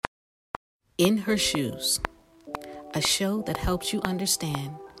In Her Shoes, a show that helps you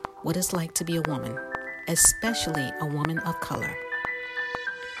understand what it's like to be a woman, especially a woman of color.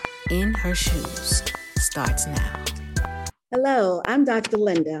 In Her Shoes starts now. Hello, I'm Dr.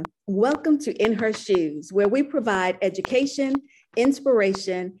 Linda. Welcome to In Her Shoes, where we provide education,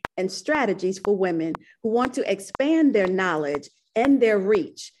 inspiration, and strategies for women who want to expand their knowledge and their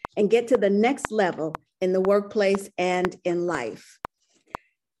reach and get to the next level in the workplace and in life.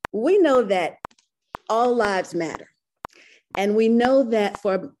 We know that all lives matter. And we know that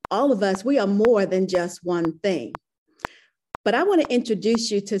for all of us, we are more than just one thing. But I want to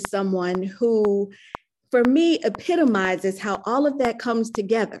introduce you to someone who, for me, epitomizes how all of that comes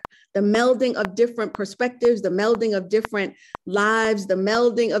together. The melding of different perspectives, the melding of different lives, the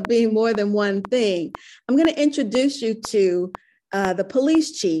melding of being more than one thing. I'm going to introduce you to the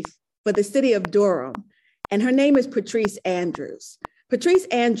police chief for the city of Durham, and her name is Patrice Andrews. Patrice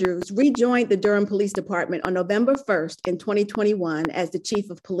Andrews rejoined the Durham Police Department on November 1st in 2021 as the chief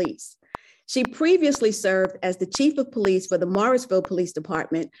of police. She previously served as the chief of police for the Morrisville Police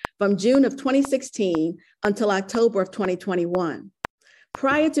Department from June of 2016 until October of 2021.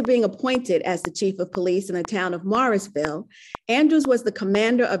 Prior to being appointed as the chief of police in the town of Morrisville, Andrews was the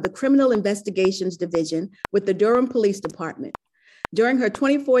commander of the Criminal Investigations Division with the Durham Police Department. During her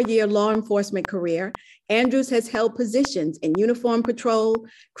 24-year law enforcement career, Andrews has held positions in Uniform Patrol,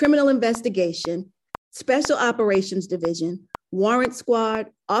 Criminal Investigation, Special Operations Division, Warrant Squad,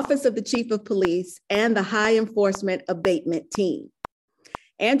 Office of the Chief of Police, and the High Enforcement Abatement Team.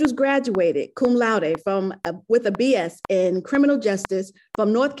 Andrews graduated cum laude with a BS in Criminal Justice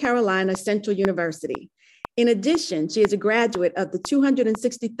from North Carolina Central University. In addition, she is a graduate of the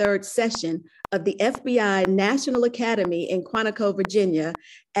 263rd session of the FBI National Academy in Quantico, Virginia,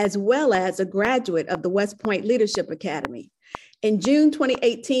 as well as a graduate of the West Point Leadership Academy. In June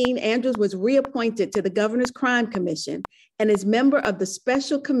 2018, Andrews was reappointed to the Governor's Crime Commission and is member of the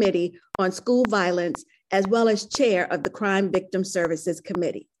Special Committee on School Violence, as well as chair of the Crime Victim Services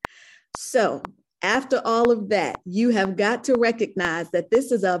Committee. So, after all of that, you have got to recognize that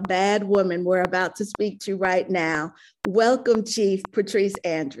this is a bad woman we're about to speak to right now. Welcome, Chief Patrice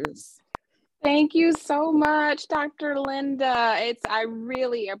Andrews. Thank you so much, Dr. Linda. I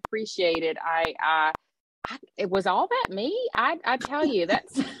really appreciate it. It was all that me. I tell you,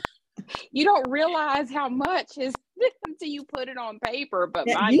 that's you don't realize how much is until you put it on paper. But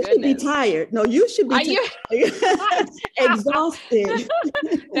my you goodness, should be tired. No, you should be exhausted.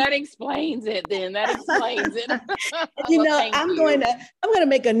 That explains it. Then that explains it. I'm going to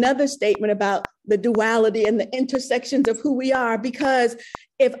make another statement about the duality and the intersections of who we are, because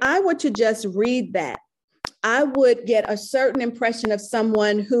if I were to just read that, I would get a certain impression of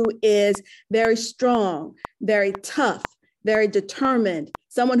someone who is very strong, very tough, very determined,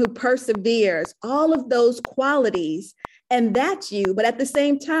 someone who perseveres, all of those qualities. And that's you. But at the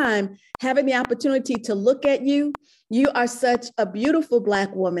same time, having the opportunity to look at you, you are such a beautiful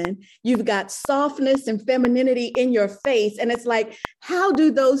Black woman. You've got softness and femininity in your face. And it's like, how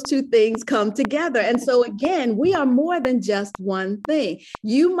do those two things come together? And so again, we are more than just one thing.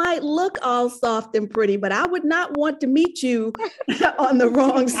 You might look all soft and pretty, but I would not want to meet you on the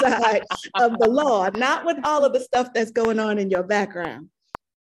wrong side of the law, not with all of the stuff that's going on in your background.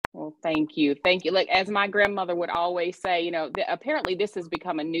 Well, thank you. Thank you. Like, as my grandmother would always say, apparently this has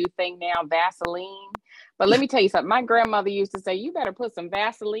become a new thing now, Vaseline. But let me tell you something. My grandmother used to say, you better put some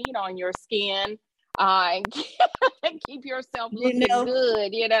Vaseline on your skin and keep yourself looking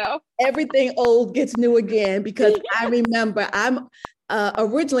good, Everything old gets new again, because I remember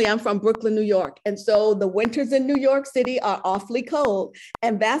originally I'm from Brooklyn, New York. And so the winters in New York City are awfully cold.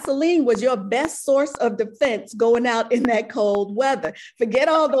 And Vaseline was your best source of defense going out in that cold weather. Forget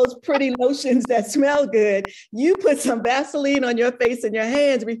all those pretty lotions that smell good. You put some Vaseline on your face and your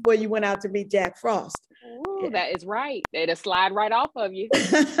hands before you went out to meet Jack Frost. Ooh, that is right. It'll slide right off of you.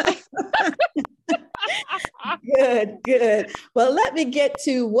 Good. Well, let me get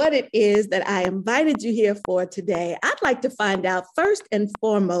to what it is that I invited you here for today. I'd like to find out, first and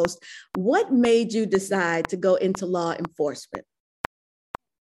foremost, what made you decide to go into law enforcement?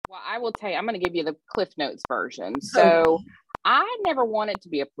 Well, I will tell you, I'm going to give you the Cliff Notes version. So I never wanted to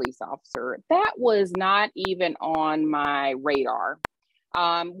be a police officer. That was not even on my radar.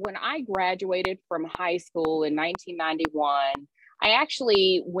 When I graduated from high school in 1991, I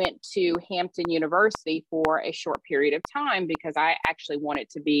actually went to Hampton University for a short period of time because I actually wanted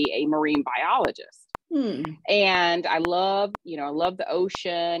to be a marine biologist. And I love the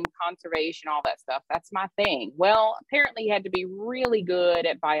ocean, conservation, all that stuff. That's my thing. Well, apparently you had to be really good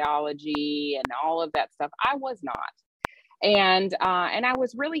at biology and all of that stuff. I was not. And I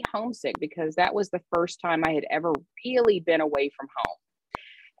was really homesick because that was the first time I had ever really been away from home.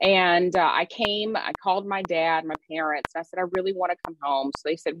 And I called my dad, my parents, and I said, I really want to come home. So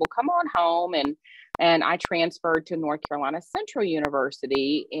they said, well, come on home. And I transferred to North Carolina Central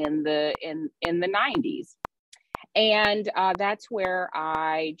University in the 90s. And that's where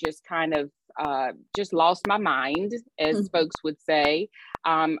I just kind of just lost my mind, as folks would say.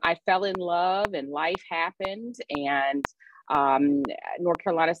 I fell in love and life happened. And North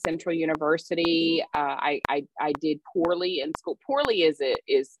Carolina Central University, I did poorly in school. Poorly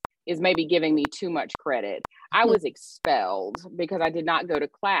is maybe giving me too much credit. I was expelled because I did not go to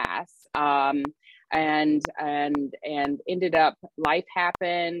class. And ended up, life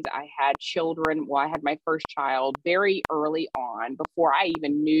happened. I had children. Well, I had my first child very early on, before I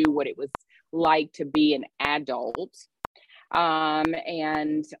even knew what it was like to be an adult.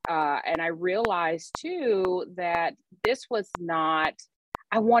 And I realized too that this was not,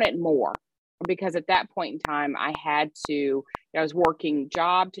 I wanted more, because at that point in time I was working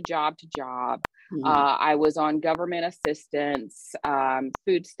job to job to job. I was on government assistance,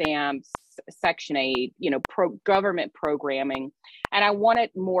 food stamps, Section 8, government programming. And I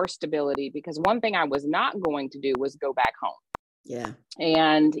wanted more stability, because one thing I was not going to do was go back home. Yeah.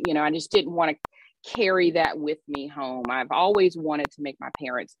 And, I just didn't want to carry that with me home. I've always wanted to make my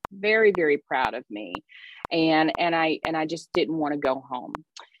parents very, very proud of me. And I just didn't want to go home.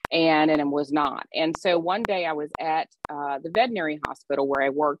 And it was not. And so one day I was at the veterinary hospital where I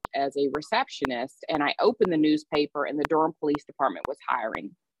worked as a receptionist, and I opened the newspaper and the Durham Police Department was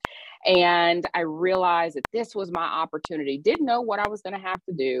hiring. And I realized that this was my opportunity. Didn't know what I was going to have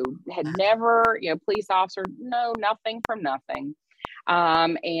to do. Had never, police officer, no, nothing from nothing.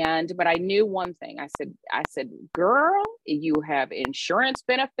 But I knew one thing. I said, girl, you have insurance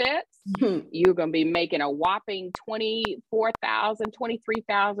benefits. You're going to be making a whopping $23,472.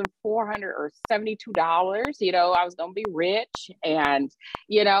 I was going to be rich. And,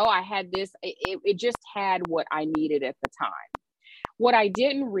 I had this, it just had what I needed at the time. What I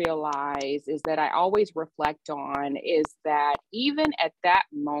didn't realize is that I always reflect on is that even at that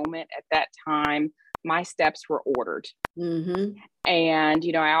moment, at that time, my steps were ordered. And,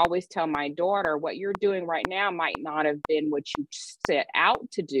 I always tell my daughter, what you're doing right now might not have been what you set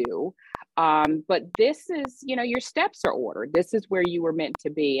out to do. But this is, your steps are ordered. This is where you were meant to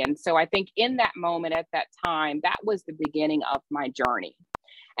be. And so I think in that moment, at that time, that was the beginning of my journey.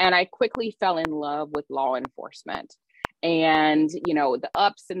 And I quickly fell in love with law enforcement. And, the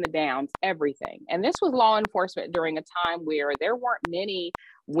ups and the downs, everything. And this was law enforcement during a time where there weren't many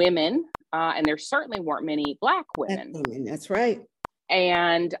women, and there certainly weren't many Black women. That's right.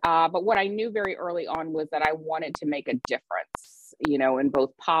 And, but what I knew very early on was that I wanted to make a difference, in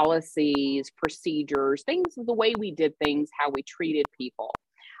both policies, procedures, things, the way we did things, how we treated people.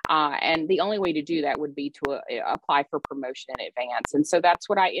 And the only way to do that would be to apply for promotion in advance. And so that's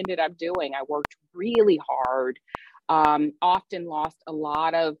what I ended up doing. I worked really hard. Often lost a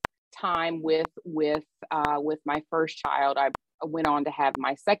lot of time with my first child. I went on to have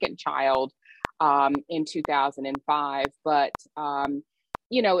my second child in 2005. But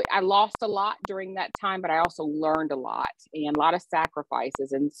I lost a lot during that time, but I also learned a lot and a lot of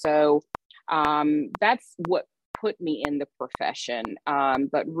sacrifices. And so that's what put me in the profession.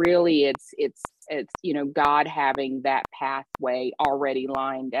 But really, it's God having that pathway already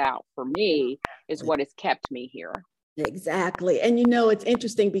lined out for me is what has kept me here. Exactly. And it's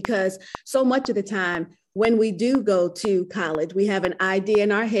interesting because so much of the time when we do go to college, we have an idea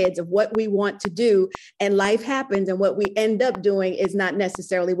in our heads of what we want to do, and life happens, and what we end up doing is not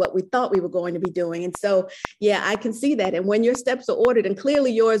necessarily what we thought we were going to be doing. And so, yeah, I can see that. And when your steps are ordered, and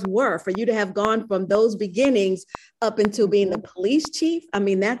clearly yours were, for you to have gone from those beginnings up until being the police chief, I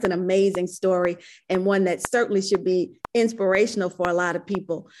mean, that's an amazing story, and one that certainly should be inspirational for a lot of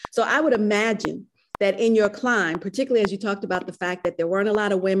people. So I would imagine that in your climb, particularly as you talked about the fact that there weren't a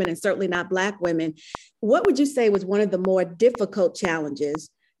lot of women, and certainly not Black women, what would you say was one of the more difficult challenges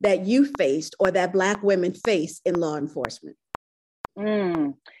that you faced or that Black women face in law enforcement?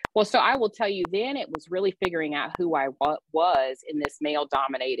 Well, so I will tell you, then it was really figuring out who I was in this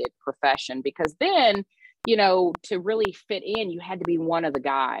male-dominated profession, because then, to really fit in, you had to be one of the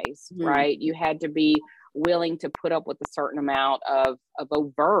guys, right? You had to be willing to put up with a certain amount of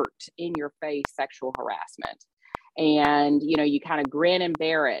overt, in your face sexual harassment. And, you kind of grin and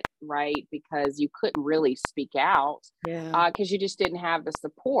bear it, right? Because you couldn't really speak out because you just didn't have the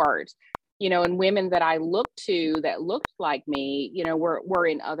support, and women that I looked to that looked like me, were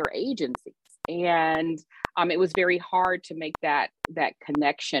in other agencies. And it was very hard to make that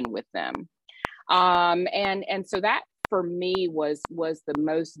connection with them. And so that for me was the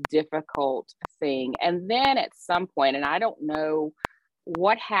most difficult thing. And then at some point, and I don't know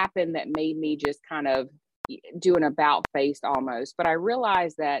what happened that made me just kind of do an about face almost, but I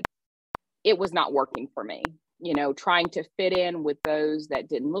realized that it was not working for me. Trying to fit in with those that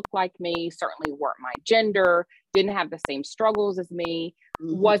didn't look like me, certainly weren't my gender, didn't have the same struggles as me,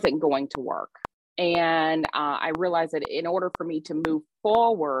 wasn't going to work. And I realized that in order for me to move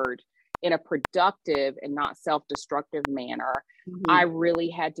forward in a productive and not self-destructive manner, I really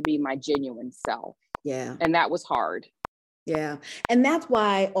had to be my genuine self. Yeah. And that was hard. Yeah. And that's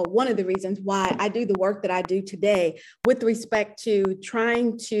why, or one of the reasons why I do the work that I do today with respect to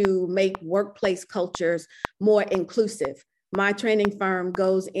trying to make workplace cultures more inclusive. My training firm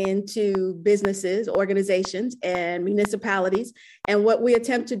goes into businesses, organizations, and municipalities. And what we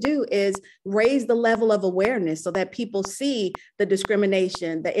attempt to do is raise the level of awareness so that people see the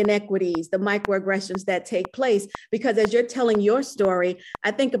discrimination, the inequities, the microaggressions that take place. Because as you're telling your story,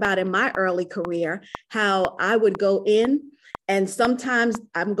 I think about in my early career, how I would go in, and sometimes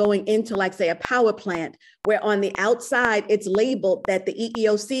I'm going into, like, say, a power plant where on the outside, it's labeled that the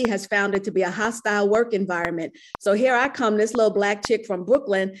EEOC has found it to be a hostile work environment. So here I come, this little Black chick from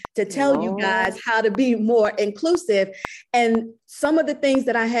Brooklyn, to tell you guys how to be more inclusive. And some of the things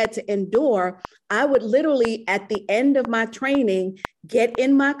that I had to endure, I would literally, at the end of my training, get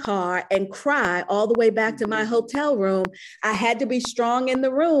in my car and cry all the way back to my hotel room. I had to be strong in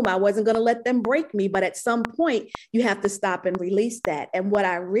the room. I wasn't going to let them break me. But at some point, you have to stop and release that. And what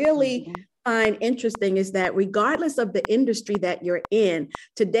I really find interesting is that regardless of the industry that you're in,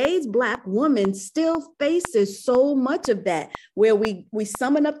 today's Black woman still faces so much of that, where we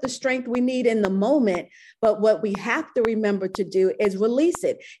summon up the strength we need in the moment. But what we have to remember to do is release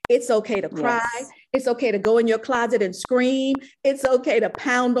it. It's okay to cry. Yes. It's okay to go in your closet and scream. It's okay to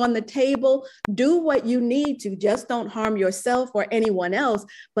pound on the table. Do what you need to. Just don't harm yourself or anyone else,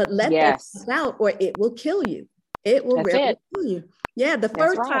 but let that out or it will kill you. It will really kill you. Yeah, the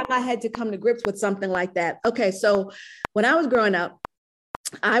first time I had to come to grips with something like that. Okay, so when I was growing up,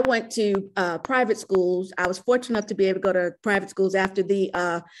 I went to private schools. I was fortunate enough to be able to go to private schools after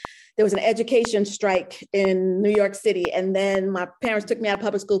there was an education strike in New York City. And then my parents took me out of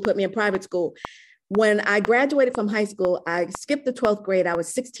public school, put me in private school. When I graduated from high school, I skipped the 12th grade. I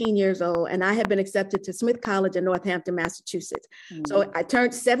was 16 years old, and I had been accepted to Smith College in Northampton, Massachusetts. So I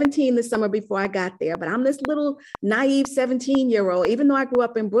turned 17 the summer before I got there, but I'm this little naive 17-year-old. Even though I grew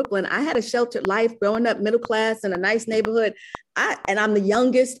up in Brooklyn, I had a sheltered life growing up middle class in a nice neighborhood. And I'm the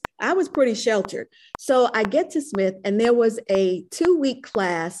youngest. I was pretty sheltered. So I get to Smith, and there was a 2-week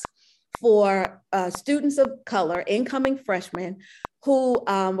class for students of color, incoming freshmen, who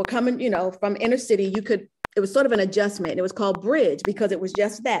were coming, from inner city. It was sort of an adjustment. It was called Bridge because it was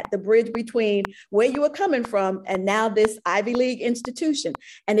just that, the bridge between where you were coming from and now this Ivy League institution.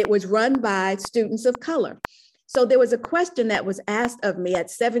 And it was run by students of color. So there was a question that was asked of me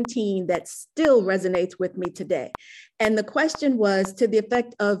at 17 that still resonates with me today. And the question was to the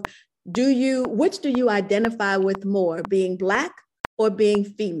effect of, which do you identify with more, being Black or being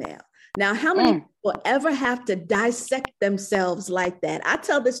female? Now, how many people ever have to dissect themselves like that? I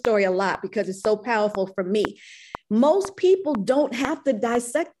tell this story a lot because it's so powerful for me. Most people don't have to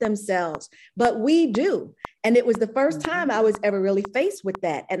dissect themselves, but we do. And it was the first time I was ever really faced with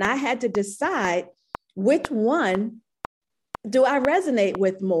that. And I had to decide which one do I resonate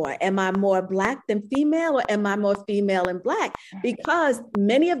with more? Am I more Black than female, or am I more female and Black? Because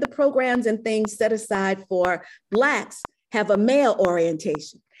many of the programs and things set aside for Blacks have a male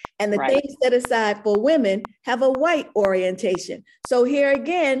orientation. And the things set aside for women have a white orientation. So here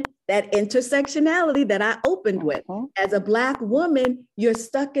again, that intersectionality that I opened with. As a Black woman, you're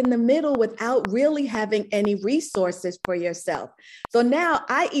stuck in the middle without really having any resources for yourself. So now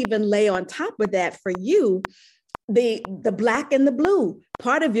I even lay on top of that for you, the Black and the blue.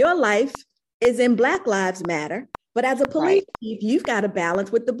 Part of your life is in Black Lives Matter. But as a police chief, you've got to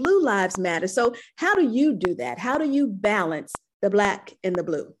balance with the Blue Lives Matter. So how do you do that? How do you balance the Black and the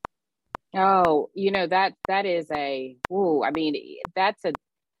blue? Oh, that is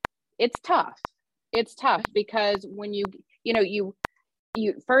it's tough. It's tough because when you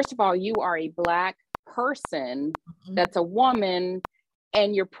first of all, you are a Black person that's a woman,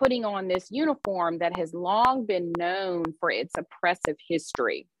 and you're putting on this uniform that has long been known for its oppressive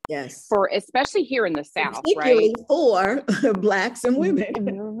history. Yes. Especially here in the South, particularly for Blacks and women.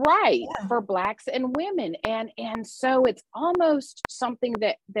 For Blacks and women. And so it's almost something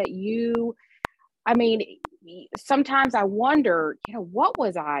that sometimes I wonder, what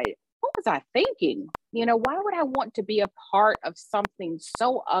was I thinking? Why would I want to be a part of something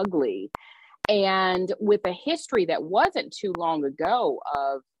so ugly? And with a history that wasn't too long ago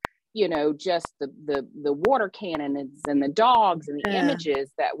of, just the water cannons and the dogs and the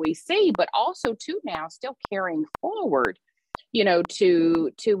images that we see, but also too now still carrying forward,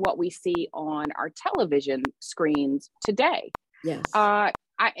 to what we see on our television screens today. Yes.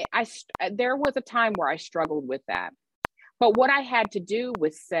 There was a time where I struggled with that. But what I had to do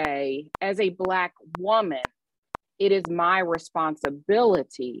was say, as a Black woman, it is my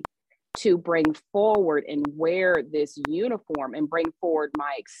responsibility to bring forward and wear this uniform and bring forward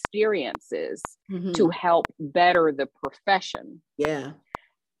my experiences to help better the profession. Yeah.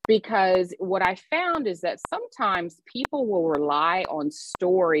 Because what I found is that sometimes people will rely on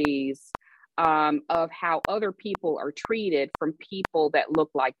stories of how other people are treated from people that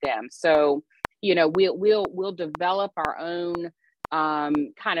look like them. So, we'll develop our own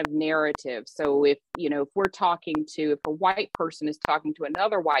kind of narrative. So if a white person is talking to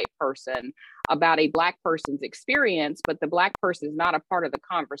another white person about a Black person's experience, but the Black person is not a part of the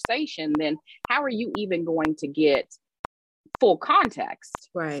conversation, then how are you even going to get full context?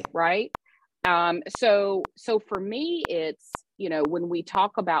 Right. Right. So for me, it's, when we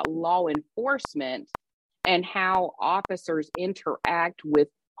talk about law enforcement and how officers interact with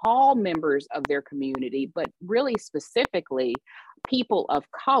all members of their community, but really specifically people of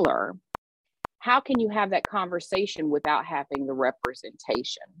color, how can you have that conversation without having the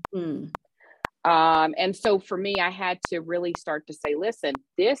representation? And so for me, I had to really start to say, listen,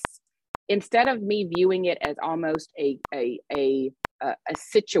 this, instead of me viewing it as almost a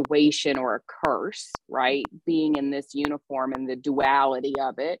situation or a curse, right? Being in this uniform and the duality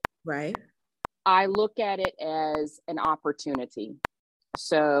of it. Right. I look at it as an opportunity.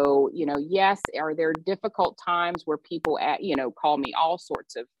 So, yes, are there difficult times where people, call me all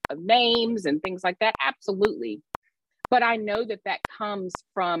sorts of names and things like that? Absolutely. But I know that comes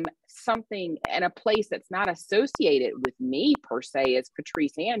from something and a place that's not associated with me per se as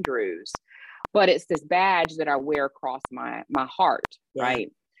Patrice Andrews, but it's this badge that I wear across my heart, right?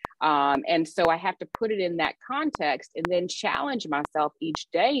 And so I have to put it in that context and then challenge myself each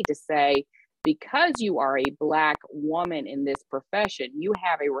day to say, because you are a Black woman in this profession, you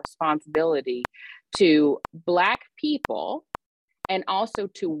have a responsibility to Black people and also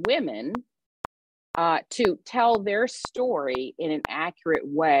to women to tell their story in an accurate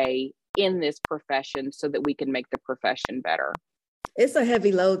way in this profession so that we can make the profession better. It's a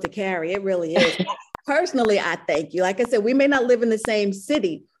heavy load to carry. It really is. Personally, I thank you. Like I said, we may not live in the same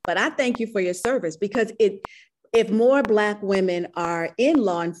city, but I thank you for your service, because if more Black women are in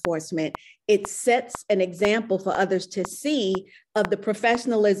law enforcement, it sets an example for others to see of the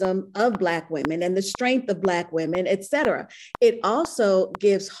professionalism of Black women and the strength of Black women, et cetera. It also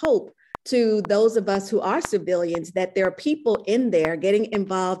gives hope to those of us who are civilians that there are people in there getting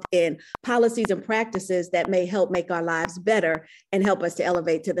involved in policies and practices that may help make our lives better and help us to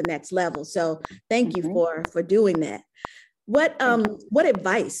elevate to the next level. So thank you for doing that. What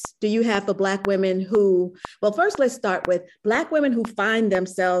advice do you have for Black women who, well, first let's start with Black women who find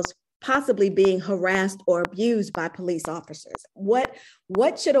themselves possibly being harassed or abused by police officers? What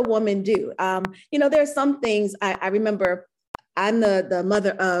should a woman do? There are some things I remember. I'm the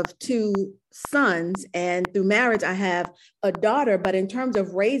mother of two sons, and through marriage, I have a daughter. But in terms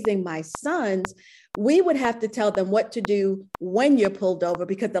of raising my sons, we would have to tell them what to do when you're pulled over,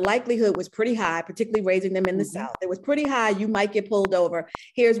 because the likelihood was pretty high, particularly raising them in the South. It was pretty high. You might get pulled over.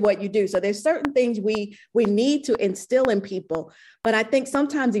 Here's what you do. So there's certain things we need to instill in people. But I think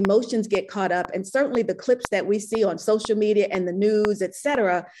sometimes emotions get caught up, and certainly the clips that we see on social media and the news, et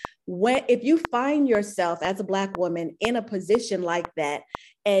cetera. If you find yourself as a Black woman in a position like that,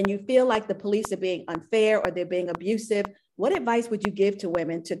 and you feel like the police are being unfair or they're being abusive, what advice would you give to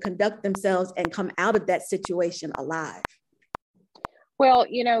women to conduct themselves and come out of that situation alive? Well,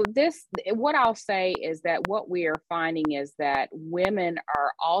 what I'll say is that what we are finding is that women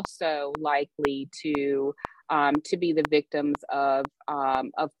are also likely to be the victims of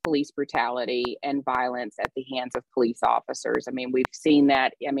police brutality and violence at the hands of police officers. I mean, we've seen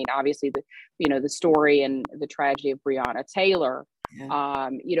that. I mean, obviously, the story and the tragedy of Breonna Taylor. Yeah.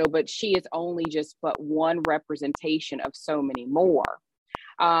 But she is only just but one representation of so many more.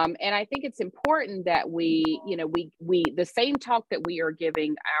 And I think it's important that we the same talk that we are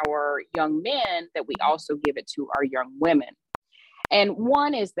giving our young men, that we also give it to our young women. And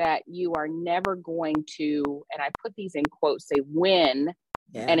one is that you are never going to, and I put these in quotes, say win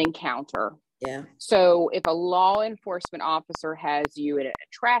an encounter. Yeah. So if a law enforcement officer has you at a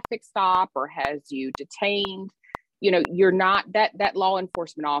traffic stop or has you detained, you're not, that law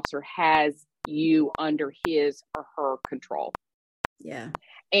enforcement officer has you under his or her control. Yeah.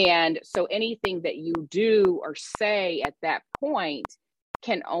 And so anything that you do or say at that point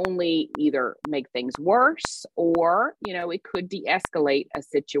can only either make things worse or, it could de-escalate a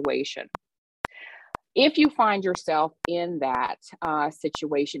situation. If you find yourself in that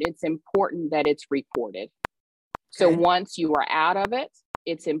situation, it's important that it's reported. So once you are out of it,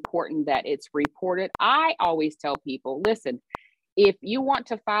 it's important that it's reported. I always tell people, listen, if you want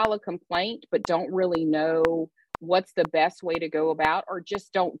to file a complaint, but don't really know what's the best way to go about, or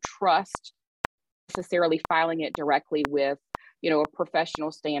just don't trust necessarily filing it directly with, a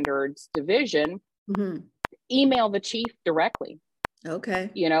professional standards division, email the chief directly. Okay.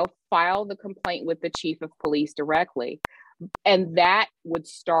 File the complaint with the chief of police directly. And that would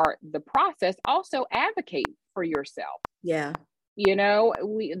start the process. Also advocate for yourself. Yeah.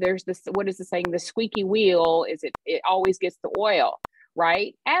 There's this, what is the saying? The squeaky wheel it always gets the oil,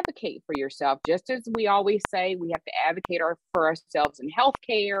 right? Advocate for yourself. Just as we always say, we have to advocate for ourselves in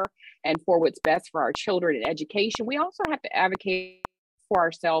healthcare and for what's best for our children in education. We also have to advocate for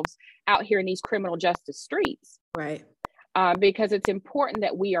ourselves out here in these criminal justice streets. Right. Because it's important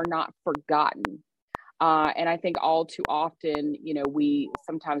that we are not forgotten. And I think all too often, we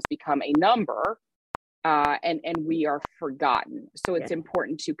sometimes become a number and we are forgotten. So it's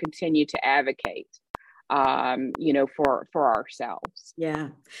important to continue to advocate, for ourselves. Yeah.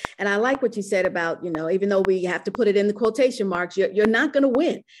 And I like what you said about, even though we have to put it in the quotation marks, you're not going to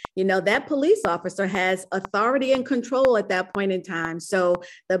win. That police officer has authority and control at that point in time. So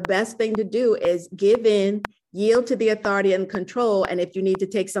the best thing to do is give in, yield to the authority and control. And if you need to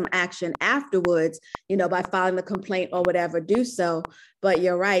take some action afterwards, by filing a complaint or whatever, do so. But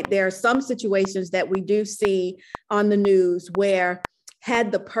you're right. There are some situations that we do see on the news where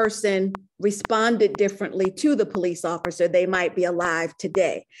had the person responded differently to the police officer, they might be alive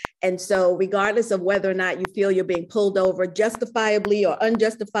today. And so regardless of whether or not you feel you're being pulled over justifiably or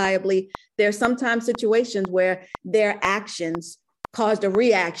unjustifiably, there's sometimes situations where their actions caused a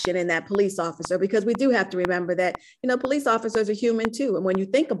reaction in that police officer, because we do have to remember that, police officers are human too. And when you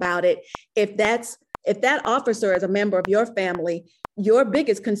think about it, if that officer is a member of your family, your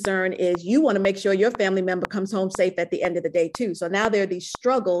biggest concern is you want to make sure your family member comes home safe at the end of the day too. So now there are these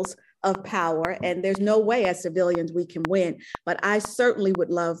struggles of power, and there's no way as civilians we can win. But I certainly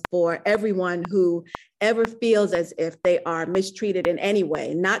would love for everyone who ever feels as if they are mistreated in any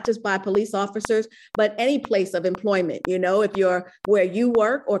way, not just by police officers, but any place of employment. If you're where you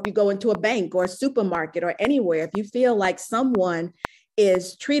work, or if you go into a bank or a supermarket or anywhere, if you feel like someone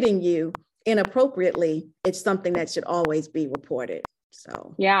is treating you inappropriately, it's something that should always be reported.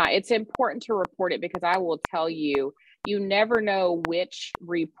 So yeah, it's important to report it, because I will tell you, you never know which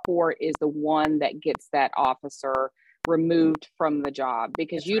report is the one that gets that officer removed from the job,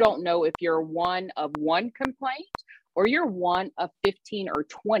 because you don't know if you're one of one complaint or you're one of 15 or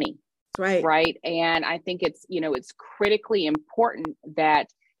 20. Right. And I think it's, it's critically important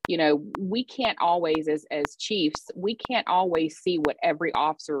that, we can't always, as chiefs, we can't always see what every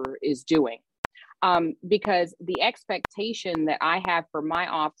officer is doing. Because the expectation that I have for my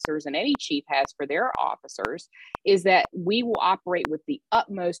officers, and any chief has for their officers, is that we will operate with the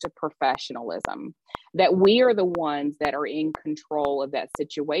utmost of professionalism, that we are the ones that are in control of that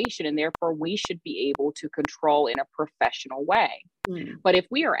situation, and therefore we should be able to control in a professional way. But if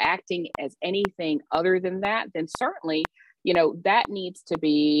we are acting as anything other than that, then certainly, that needs to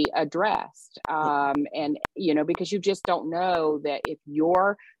be addressed. And, because you just don't know that if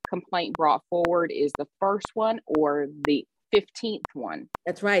your complaint brought forward is the first one or the 15th one.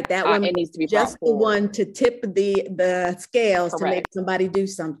 That's right. That one it needs to be just the one to tip the scales. Correct. To make somebody do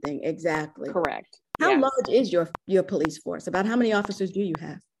something. Exactly. Correct. How large is your police force? About how many officers do you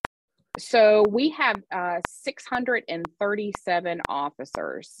have? So we have 637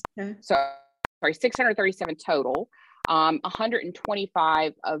 officers. Okay. So, 637 total.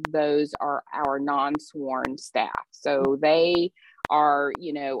 125 of those are our non-sworn staff. So they are,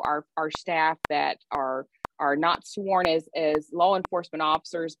 our staff that are not sworn as law enforcement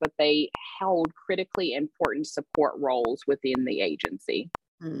officers, but they held critically important support roles within the agency.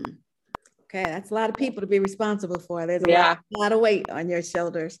 Okay, that's a lot of people to be responsible for. There's a lot of weight on your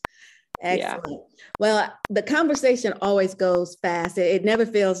shoulders. Excellent. Yeah. Well, the conversation always goes fast. It never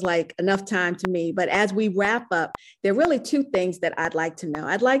feels like enough time to me. But as we wrap up, there are really two things that I'd like to know.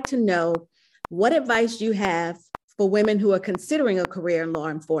 I'd like to know what advice you have for women who are considering a career in law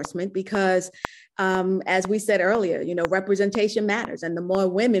enforcement, because as we said earlier, representation matters. And the more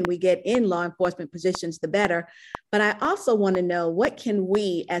women we get in law enforcement positions, the better. But I also want to know, what can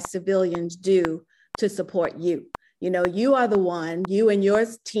we as civilians do to support you? You are the one, you and your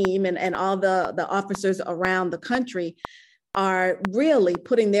team and all the officers around the country are really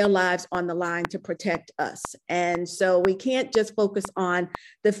putting their lives on the line to protect us. And so we can't just focus on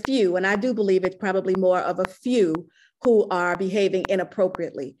the few. And I do believe it's probably more of a few who are behaving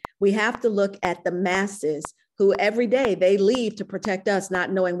inappropriately. We have to look at the masses who every day they leave to protect us,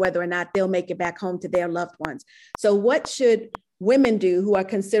 not knowing whether or not they'll make it back home to their loved ones. So what should women do who are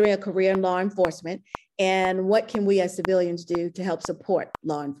considering a career in law enforcement? And what can we as civilians do to help support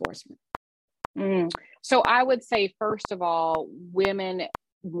law enforcement? So I would say, first of all, women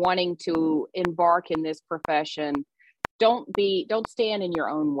wanting to embark in this profession, don't stand in your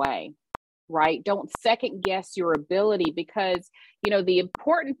own way, right? Don't second guess your ability, because, the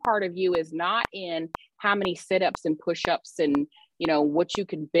important part of you is not in how many sit-ups and push-ups and, what you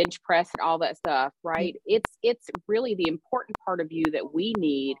can bench press and all that stuff, right? It's really the important part of you that we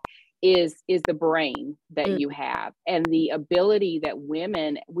need is the brain that you have, and the ability that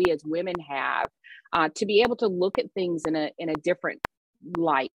we as women have to be able to look at things in a different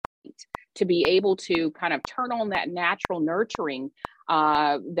light, to be able to kind of turn on that natural nurturing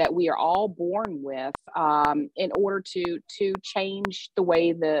that we are all born with, in order to change the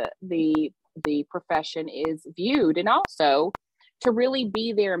way the profession is viewed, and also to really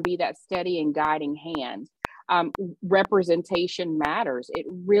be there and be that steady and guiding hand. Representation matters. It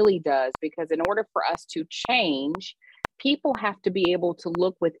really does, because in order for us to change, people have to be able to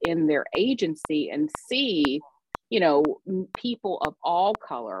look within their agency and see, people of all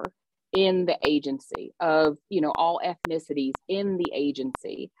color in the agency, of, all ethnicities in the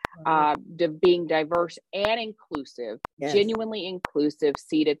agency, being diverse and inclusive, yes. Genuinely inclusive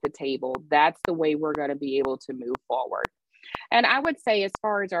seat at the table. That's the way we're going to be able to move forward. And I would say, as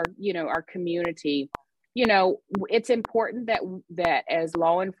far as our community, it's important that as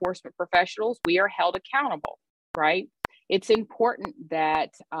law enforcement professionals, we are held accountable, right? It's important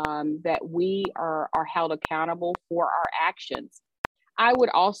that we are held accountable for our actions. I would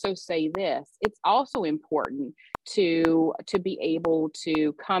also say this: it's also important to be able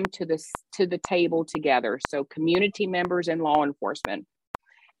to come to the table together. So community members and law enforcement,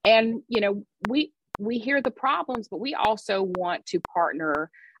 and we hear the problems, but we also want to partner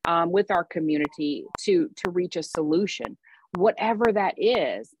with our community to reach a solution, whatever that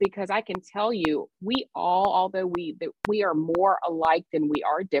is, because I can tell you, although we are more alike than we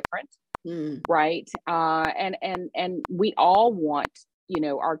are different, right? And we all want,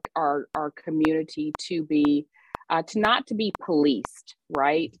 our community to be, not to be policed,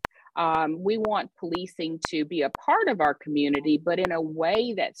 right? We want policing to be a part of our community, but in a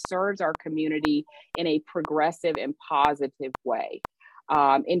way that serves our community in a progressive and positive way.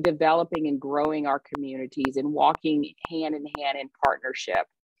 In developing and growing our communities and walking hand in hand in partnership.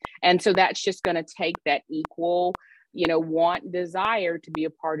 And so that's just going to take that equal, want, desire to be a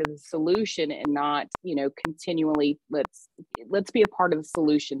part of the solution, and not, continually let's be a part of the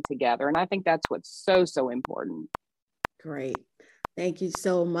solution together. And I think that's what's so important. Great. Thank you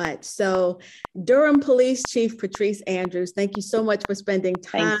so much. So, Durham Police Chief Patrice Andrews, thank you so much for spending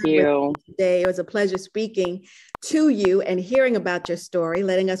time with me today. It was a pleasure speaking to you and hearing about your story,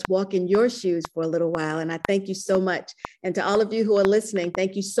 letting us walk in your shoes for a little while. And I thank you so much. And to all of you who are listening,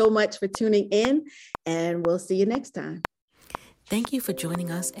 thank you so much for tuning in, and we'll see you next time. Thank you for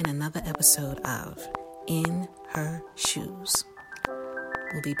joining us in another episode of In Her Shoes.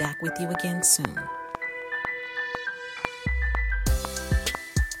 We'll be back with you again soon.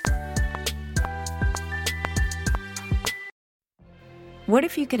 What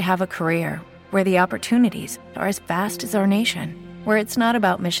if you could have a career where the opportunities are as vast as our nation, where it's not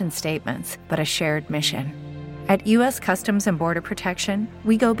about mission statements, but a shared mission? At U.S. Customs and Border Protection,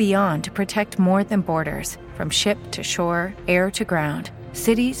 we go beyond to protect more than borders. From ship to shore, air to ground,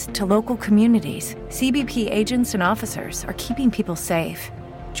 cities to local communities, CBP agents and officers are keeping people safe.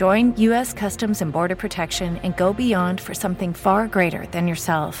 Join U.S. Customs and Border Protection and go beyond for something far greater than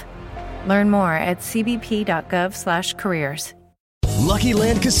yourself. Learn more at cbp.gov/careers. Lucky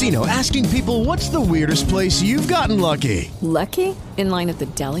Land Casino, asking people, what's the weirdest place you've gotten lucky? Lucky? In line at the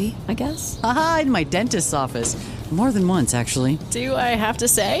deli, I guess? Aha, in my dentist's office. More than once, actually. Do I have to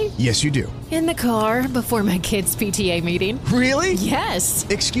say? Yes, you do. In the car before my kids' PTA meeting. Really? Yes.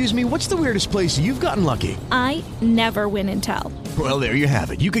 Excuse me, what's the weirdest place you've gotten lucky? I never win and tell. Well, there you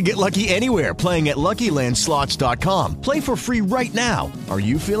have it. You can get lucky anywhere, playing at LuckyLandSlots.com. Play for free right now. Are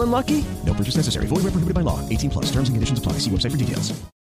you feeling lucky? No purchase necessary. Void where prohibited by law. 18+. Terms and conditions apply. See website for details.